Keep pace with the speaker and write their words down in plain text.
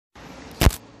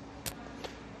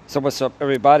So what's up,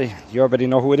 everybody? You already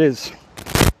know who it is,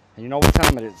 and you know what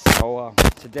time it is. So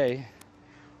today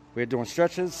we're doing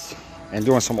stretches and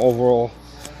doing some overall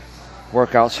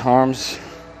workouts: arms,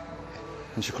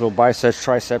 include biceps,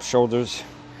 triceps, shoulders,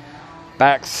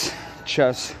 backs,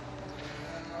 chest,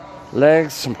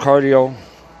 legs, some cardio.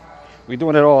 We're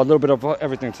doing it all, a little bit of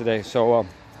everything today. So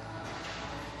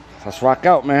let's rock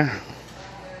out, man.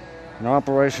 No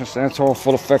operation stands tall,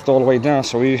 full effect all the way down.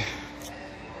 So we're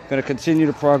gonna continue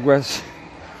the progress.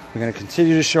 We're gonna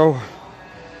continue to show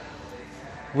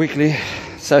weekly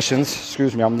sessions.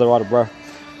 Excuse me, I'm a little out of breath.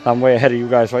 I'm way ahead of you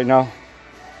guys right now.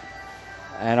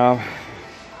 And I'm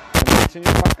gonna continue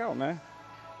to rock out, man.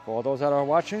 For all those that are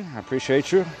watching, I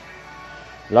appreciate you.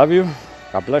 Love you.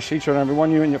 God bless each and every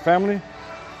one of you and your family.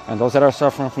 And those that are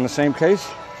suffering from the same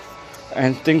case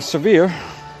and things severe,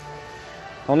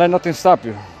 don't let nothing stop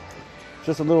you.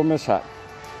 Just a little mishap.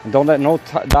 And don't let no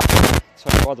doctor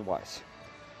tell you otherwise.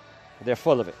 They're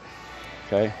full of it.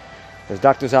 Okay? There's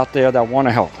doctors out there that want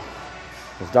to help.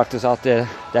 There's doctors out there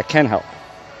that can help.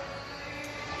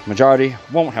 Majority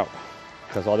won't help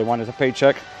because all they want is a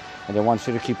paycheck and they want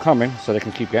you to keep coming so they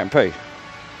can keep getting paid.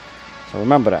 So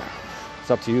remember that.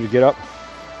 It's up to you to get up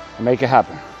and make it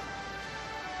happen.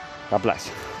 God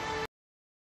bless.